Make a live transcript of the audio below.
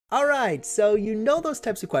All right, so you know those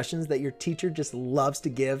types of questions that your teacher just loves to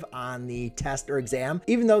give on the test or exam,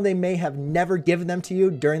 even though they may have never given them to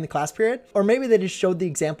you during the class period, or maybe they just showed the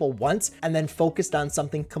example once and then focused on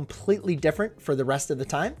something completely different for the rest of the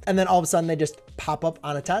time, and then all of a sudden they just pop up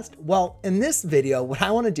on a test. Well, in this video, what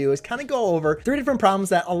I want to do is kind of go over 3 different problems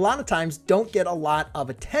that a lot of times don't get a lot of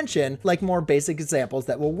attention, like more basic examples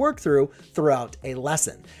that we'll work throughout a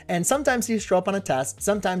lesson. And sometimes these show up on a test,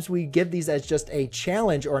 sometimes we give these as just a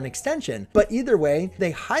challenge or an extension, but either way, they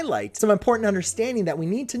highlight some important understanding that we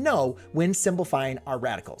need to know when simplifying our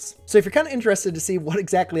radicals. So if you're kind of interested to see what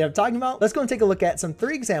exactly I'm talking about, let's go and take a look at some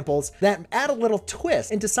 3 examples that add a little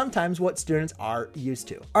twist into sometimes what students are used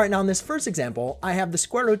to. All right, now in this first example, I have the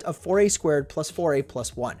square root of 4a squared plus 4a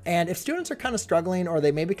plus 1. And if students are kind of struggling or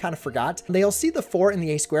they maybe kind of forgot, they'll see the 4 in the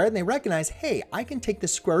a squared and they recognize, hey, I can take the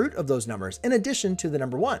square root of those numbers in addition to the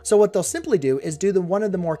number 1. So what they'll simply do is do one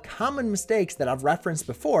of the more common mistakes that I've referenced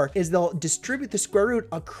before is they'll distribute the square root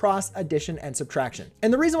across addition and subtraction.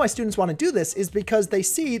 And the reason why students want to do this is because they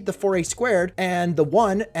see the 4a squared and the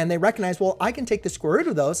 1 and they recognize, well, I can take the square root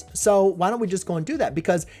of those. So why don't we just go and do that?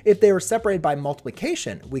 Because if they were separated by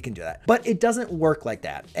multiplication, we can do that. But it doesn't work like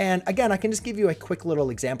that. And again, I can just give you a quick little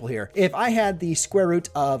example here. If I had the square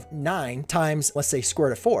root of 9 times, let's say, square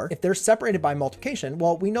root of 4, if they're separated by multiplication,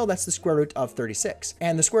 well, we know that's the square root of 36.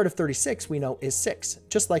 And the square root of 36 we know is 6.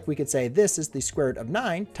 Just like we could say this is the square root of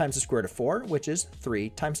 9 times the square root of 4, which is 3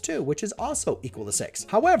 times 2, which is also equal to 6.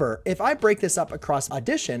 However, if I break this up across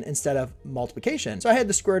addition instead of multiplication, so I had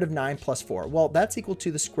the square root of 9 plus 4, well, that's equal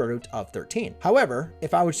to the square root of 13. However,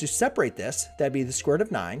 if I was to separate this, that'd be the square root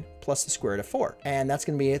of 9 plus the square root of 4, and that's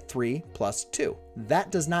going to be a 3 plus 2.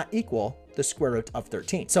 That does not equal the square root of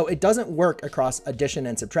 13. So it doesn't work across addition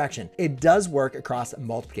and subtraction. It does work across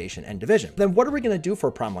multiplication and division. Then what are we going to do for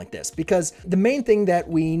a problem like this? Because the main thing that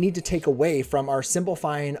we need to take away from our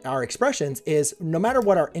simplifying our expressions is no matter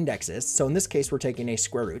what our index is, so in this case, we're taking a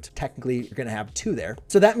square root. Technically, you're going to have 2 there.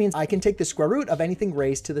 So that means I can take the square root of anything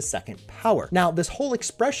raised to the 2nd power. Now, this whole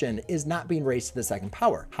expression is not being raised to the 2nd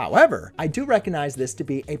power. However, I do recognize this to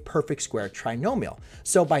be a perfect square trinomial.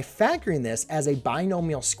 So by factoring this as a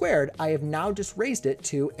binomial squared, I have now just raised it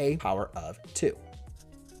to a power of 2.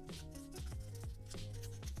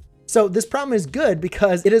 So this problem is good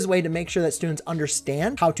because it is a way to make sure that students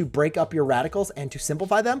understand how to break up your radicals and to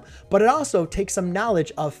simplify them, but it also takes some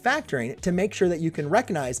knowledge of factoring to make sure that you can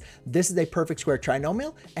recognize this is a perfect square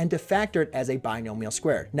trinomial and to factor it as a binomial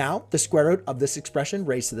squared. Now, the square root of this expression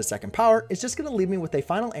raised to the 2nd power is just going to leave me with a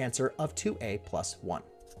final answer of 2a plus 1.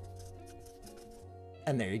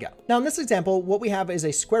 And there you go. Now in this example, what we have is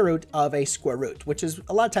a square root of a square root, which is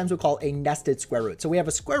a lot of times we'll call a nested square root. So we have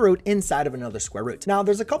a square root inside of another square root. Now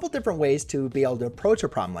there's a couple different ways to be able to approach a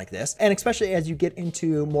problem like this. And especially as you get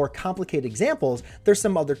into more complicated examples, there's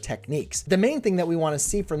some other techniques. The main thing that we want to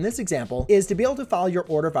see from this example is to be able to follow your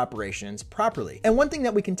order of operations properly. And one thing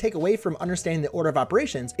that we can take away from understanding the order of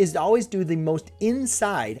operations is to always do the most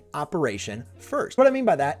inside operation first. What I mean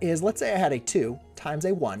by that is, let's say I had a 2 times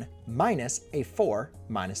a 1 minus a 4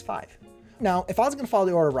 minus 5. Now, if I was going to follow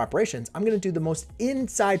the order of operations, I'm going to do the most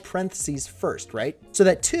inside parentheses first, right? So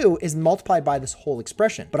that 2 is multiplied by this whole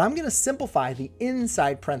expression, but I'm going to simplify the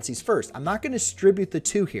inside parentheses first. I'm not going to distribute the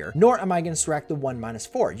 2 here, nor am I going to subtract the 1 minus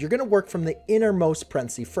 4. You're going to work from the innermost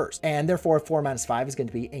parenthesis first, and therefore 4 minus 5 is going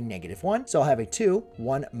to be a negative 1. So I'll have a 2,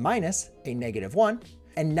 1 minus a negative 1.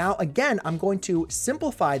 And now again, I'm going to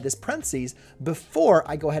simplify this parentheses before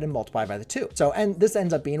I go ahead and multiply by the 2. So, and this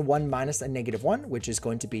ends up being 1 minus a negative 1, which is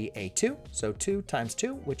going to be a 2. So 2 times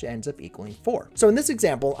 2, which ends up equaling 4. So in this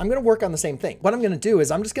example, I'm going to work on the same thing. What I'm going to do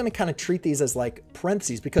is I'm just going to kind of treat these as like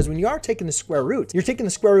parentheses, because when you are taking the square root, you're taking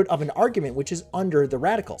the square root of an argument, which is under the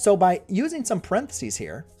radical. So by using some parentheses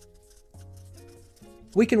here,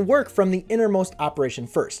 we can work from the innermost operation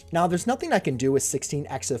first. Now there's nothing I can do with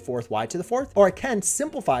 16x to the 4th y to the 4th, or I can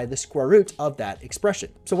simplify the square root of that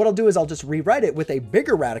expression. So what I'll do is I'll just rewrite it with a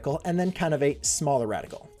bigger radical and then kind of a smaller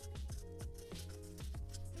radical.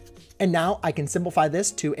 And now I can simplify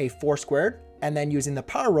this to a 4 squared, and then using the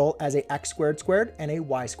power rule as a x squared squared and a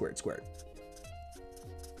y squared squared.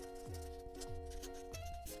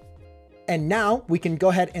 And now we can go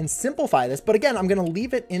ahead and simplify this, but again, I'm going to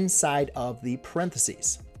leave it inside of the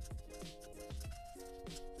parentheses.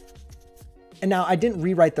 And now I didn't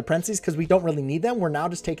rewrite the parentheses because we don't really need them. We're now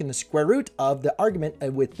just taking the square root of the argument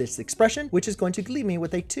with this expression, which is going to leave me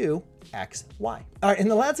with a 2xy. All right, in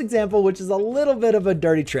the last example, which is a little bit of a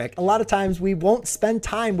dirty trick, a lot of times we won't spend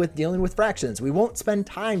time with dealing with fractions. We won't spend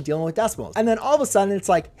time dealing with decimals. And then all of a sudden it's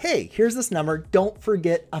like, hey, here's this number. Don't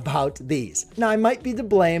forget about these. Now I might be to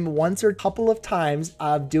blame once or a couple of times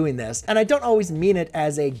of doing this. And I don't always mean it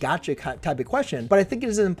as a gotcha type of question, but I think it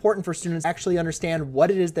is important for students to actually understand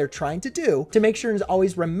what it is they're trying to do to make sure to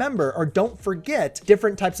always remember or don't forget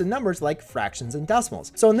different types of numbers like fractions and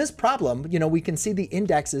decimals. So in this problem, we can see the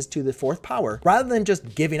indexes to the 4th power. Rather than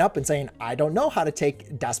just giving up and saying, I don't know how to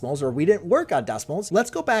take decimals or we didn't work on decimals, let's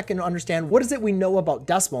go back and understand what is it we know about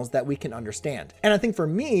decimals that we can understand. And I think for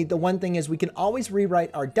me, the one thing is we can always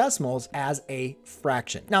rewrite our decimals as a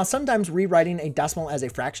fraction. Now, sometimes rewriting a decimal as a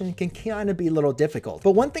fraction can kind of be a little difficult.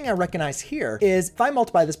 But one thing I recognize here is if I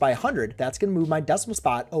multiply this by 100, that's going to move my decimal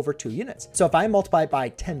spot over 2 units. So if I multiply it by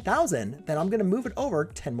 10,000, then I'm going to move it over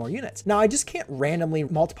 10 more units. Now, I just can't randomly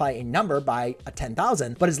multiply a number by a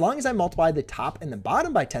 10,000, but as long as I multiply the top and the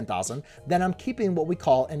bottom by 10,000, then I'm keeping what we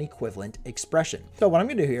call an equivalent expression. So what I'm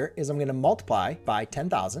going to do here is I'm going to multiply by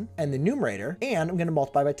 10,000 in the numerator, and I'm going to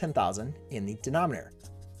multiply by 10,000 in the denominator.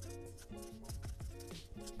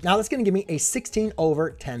 Now that's going to give me a 16 over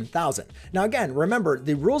 10,000. Now again, remember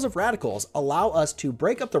the rules of radicals allow us to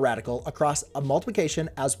break up the radical across a multiplication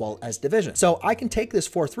as well as division. So I can take this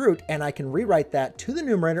 4th root and I can rewrite that to the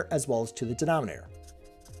numerator as well as to the denominator.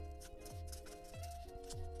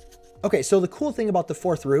 Okay, so the cool thing about the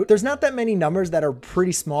 4th root, there's not that many numbers that are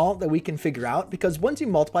pretty small that we can figure out, because once you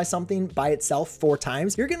multiply something by itself 4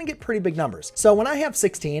 times, you're gonna get pretty big numbers. So when I have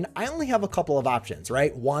 16, I only have a couple of options,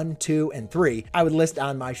 right? 1, 2, and 3, I would list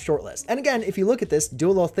on my short list. And again, if you look at this, do a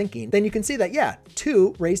little thinking, then you can see that, yeah,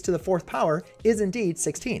 2 raised to the 4th power is indeed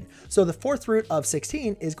 16. So the 4th root of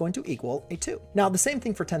 16 is going to equal a 2. Now, the same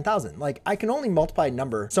thing for 10,000. Like, I can only multiply a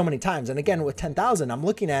number so many times. And again, with 10,000, I'm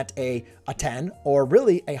looking at a 10 or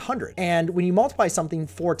really 100. And when you multiply something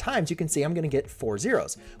 4 times, you can see I'm going to get 4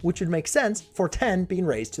 zeros, which would make sense for 10 being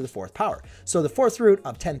raised to the 4th power. So the 4th root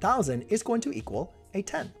of 10,000 is going to equal a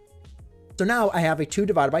 10. So now I have a 2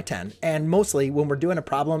 divided by 10, and mostly when we're doing a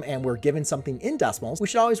problem and we're given something in decimals, we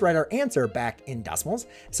should always write our answer back in decimals.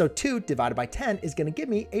 So 2 divided by 10 is going to give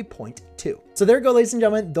me a 0.2. So there you go, ladies and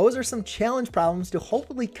gentlemen. Those are some challenge problems to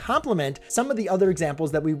hopefully complement some of the other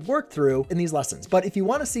examples that we worked through in these lessons. But if you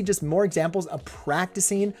want to see just more examples of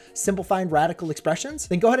practicing simplifying radical expressions,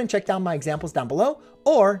 then go ahead and check down my examples down below,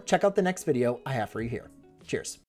 or check out the next video I have for you here. Cheers.